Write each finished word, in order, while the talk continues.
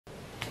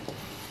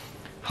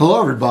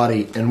Hello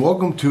everybody and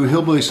welcome to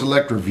Hillbilly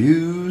Select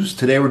Reviews.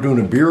 Today we're doing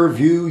a beer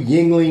review,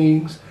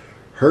 Yuengling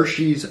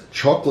Hershey's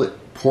Chocolate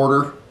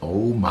Porter.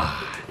 Oh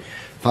my.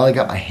 Finally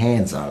got my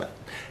hands on it.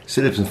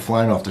 Said it's been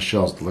flying off the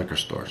shelves at the liquor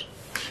stores.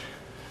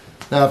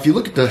 Now if you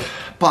look at the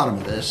bottom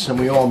of this, and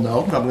we all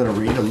know, but I'm going to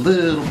read a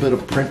little bit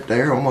of print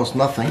there, almost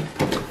nothing.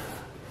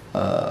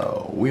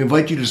 We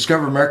invite you to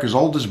discover America's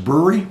oldest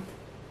brewery.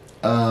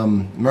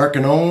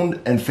 American owned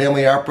and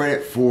family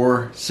operated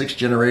for 6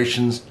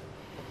 generations.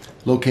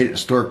 Located in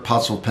historic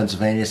Pottsville,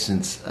 Pennsylvania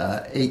since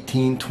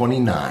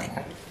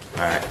 1829.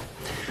 Alright.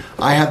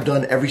 I have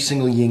done every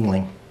single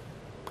Yuengling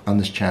on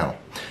this channel.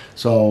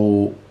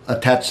 So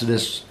attached to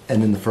this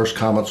and in the first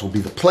comments will be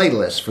the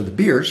playlist for the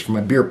beers, for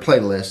my beer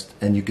playlist,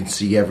 and you can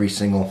see every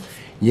single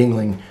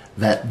Yuengling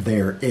that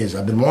there is.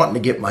 I've been wanting to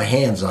get my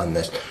hands on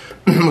this.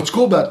 What's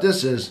cool about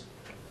this is,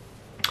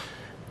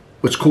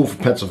 what's cool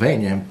for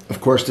Pennsylvania, of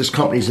course this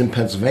company's in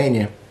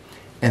Pennsylvania,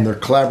 and they're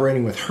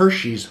collaborating with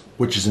Hershey's,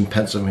 which is in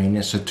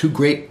Pennsylvania. So 2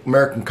 great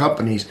American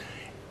companies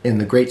in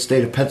the great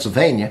state of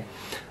Pennsylvania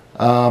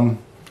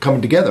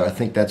coming together. I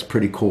think that's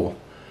pretty cool.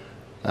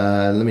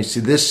 Let me see.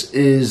 This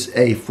is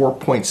a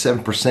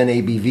 4.7%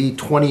 ABV,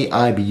 20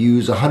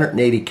 IBUs,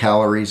 180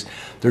 calories.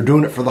 They're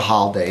doing it for the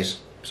holidays,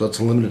 so it's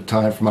a limited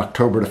time from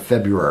October to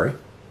February.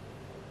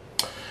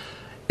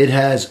 It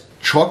has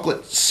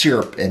chocolate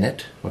syrup in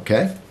it.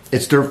 Okay,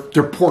 it's their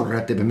porter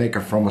that they've been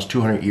making for almost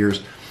 200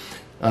 years.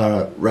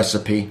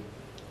 Recipe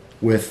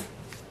with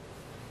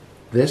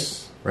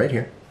this right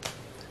here,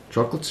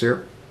 chocolate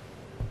syrup.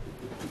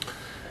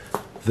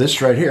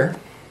 This right here.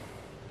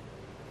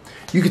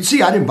 You can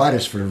see I didn't buy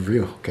this for the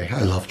review. Okay,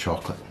 I love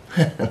chocolate.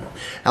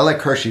 I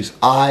like Hershey's.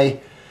 I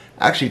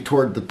actually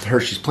toured the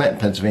Hershey's plant in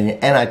Pennsylvania,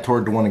 and I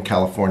toured the one in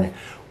California,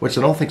 which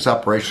I don't think is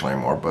operational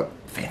anymore, but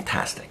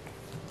fantastic.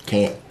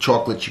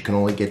 Chocolates you can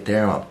only get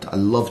there. I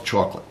love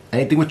chocolate.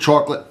 Anything with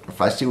chocolate,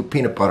 if I see with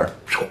peanut butter,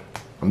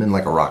 I'm in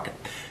like a rocket.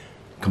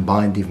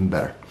 Combined even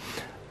better.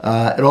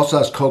 It also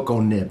has cocoa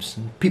nibs.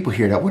 People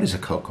hear that. What is a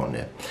cocoa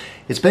nib?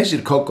 It's basically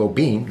the cocoa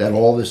bean that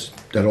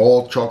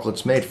all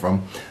chocolate's made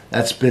from.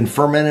 That's been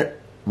fermented,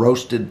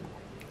 roasted,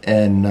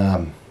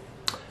 and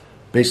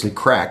basically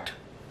cracked,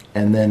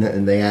 and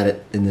then they add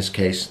it in this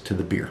case to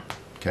the beer.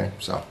 Okay,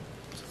 so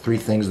 3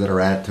 things that are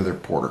added to their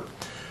porter.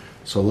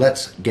 So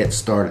let's get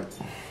started.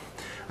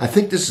 I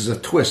think this is a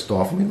twist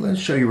off. Let's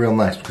show you real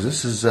nice because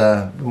this is.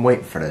 Been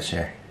waiting for this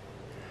here.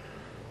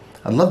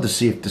 I'd love to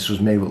see if this was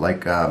made with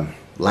like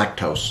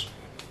lactose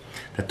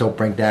that don't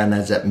break down and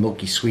has that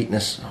milky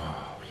sweetness.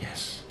 Oh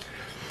yes,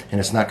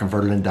 and it's not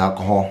converted into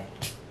alcohol.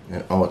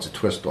 And, oh, it's a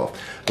twist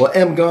off. Well,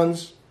 M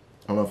Guns.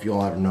 I don't know if you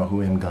all ever know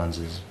who M Guns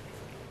is.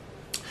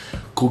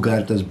 Cool guy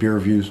that does beer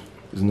reviews.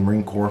 He's in the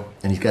Marine Corps,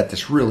 and he's got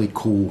this really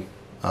cool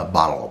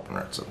bottle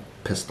opener. It's a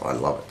pistol. I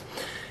love it.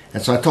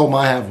 And so I told him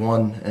I have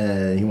one,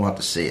 and he wanted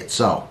to see it.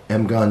 So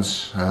M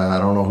Guns. I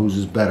don't know whose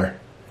is better,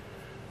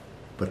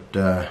 but.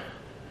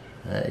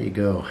 There you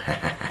go.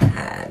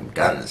 M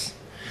Guns.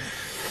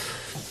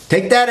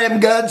 Take that, M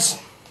Guns.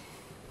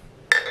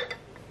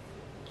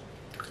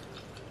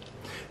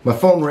 My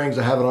phone rings.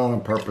 I have it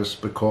on purpose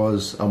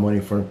because I'm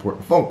waiting for an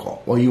important phone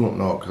call. Well, you won't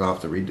know it because I'll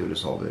have to redo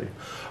this whole video.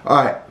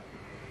 Alright.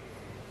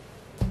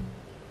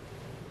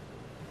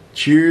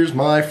 Cheers,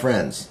 my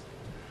friends.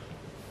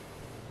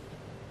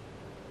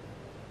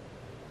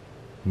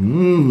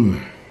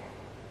 Mmm.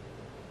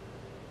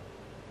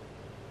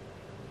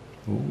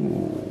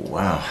 Ooh,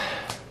 wow.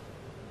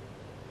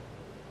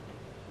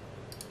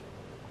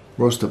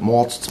 Roasted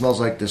malts. It smells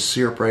like this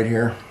syrup right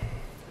here.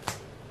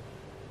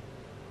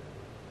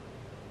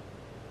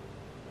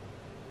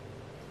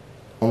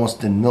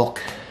 Almost in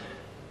milk.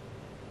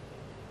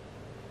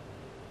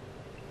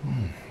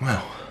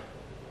 Wow.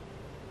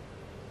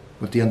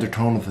 With the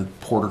undertone of the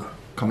porter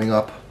coming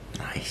up.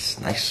 Nice,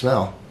 nice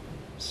smell.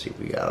 Let's see what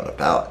we got on the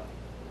palate.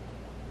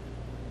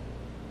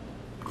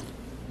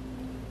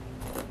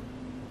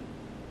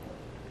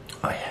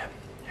 Oh yeah.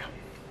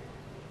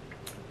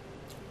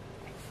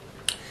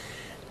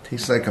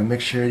 Tastes like a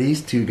mixture of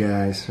these 2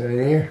 guys right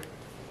here.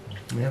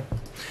 Yeah.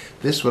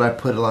 This is what I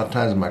put a lot of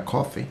times in my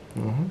coffee.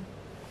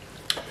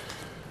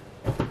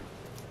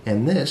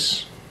 And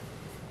this,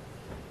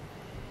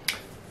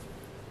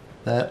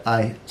 that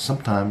I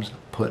sometimes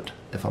put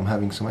if I'm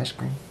having some ice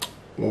cream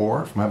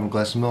or if I'm having a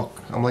glass of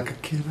milk. I'm like a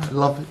kid. I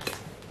love it.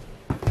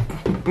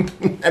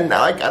 And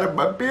now I got it in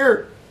my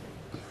beer.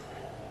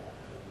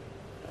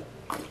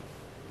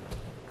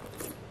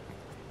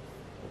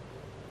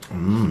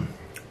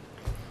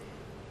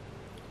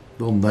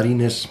 Little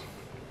nuttiness,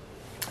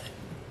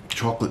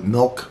 chocolate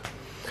milk,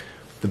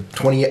 the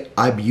 20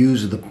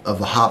 IBUs of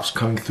the hops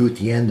coming through at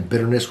the end, the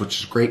bitterness, which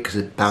is great because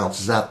it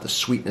balances out the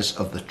sweetness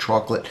of the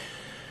chocolate.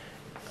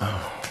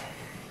 Oh.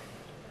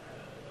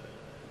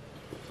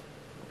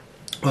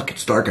 Look,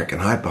 it's dark. I can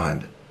hide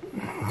behind it.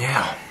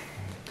 Yeah.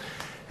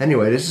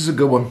 Anyway, this is a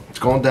good one. It's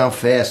going down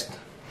fast.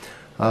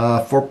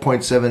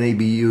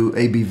 4.7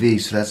 ABV,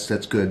 so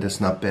that's good.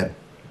 That's not bad.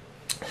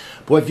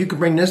 Boy, if you could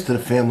bring this to the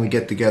family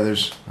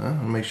get-togethers, I'll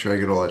make sure I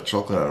get all that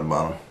chocolate out of the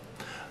bottom.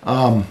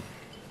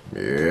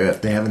 Yeah,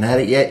 if they haven't had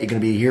it yet, you're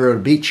going to be a hero at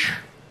the beach.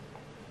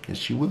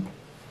 Yes, you will.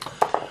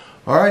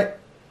 All right.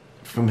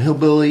 From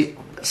Hillbilly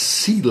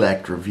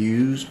Select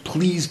Reviews,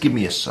 please give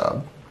me a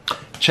sub.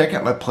 Check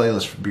out my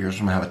playlist for beers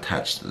I'm going to have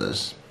attached to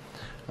this.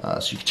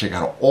 So you can check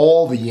out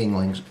all the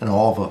Yuenglings and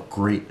all the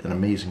great and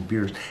amazing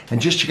beers. And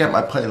just check out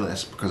my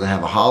playlist because I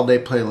have a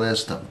holiday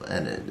playlist.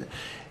 And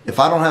if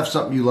I don't have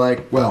something you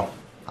like, well,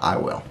 I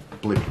will.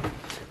 Believe me.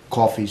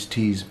 Coffees,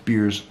 teas,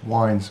 beers,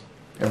 wines,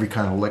 every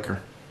kind of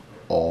liquor.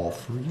 All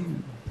for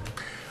you.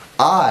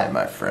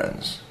 My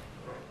friends,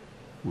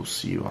 will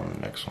see you on the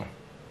next one.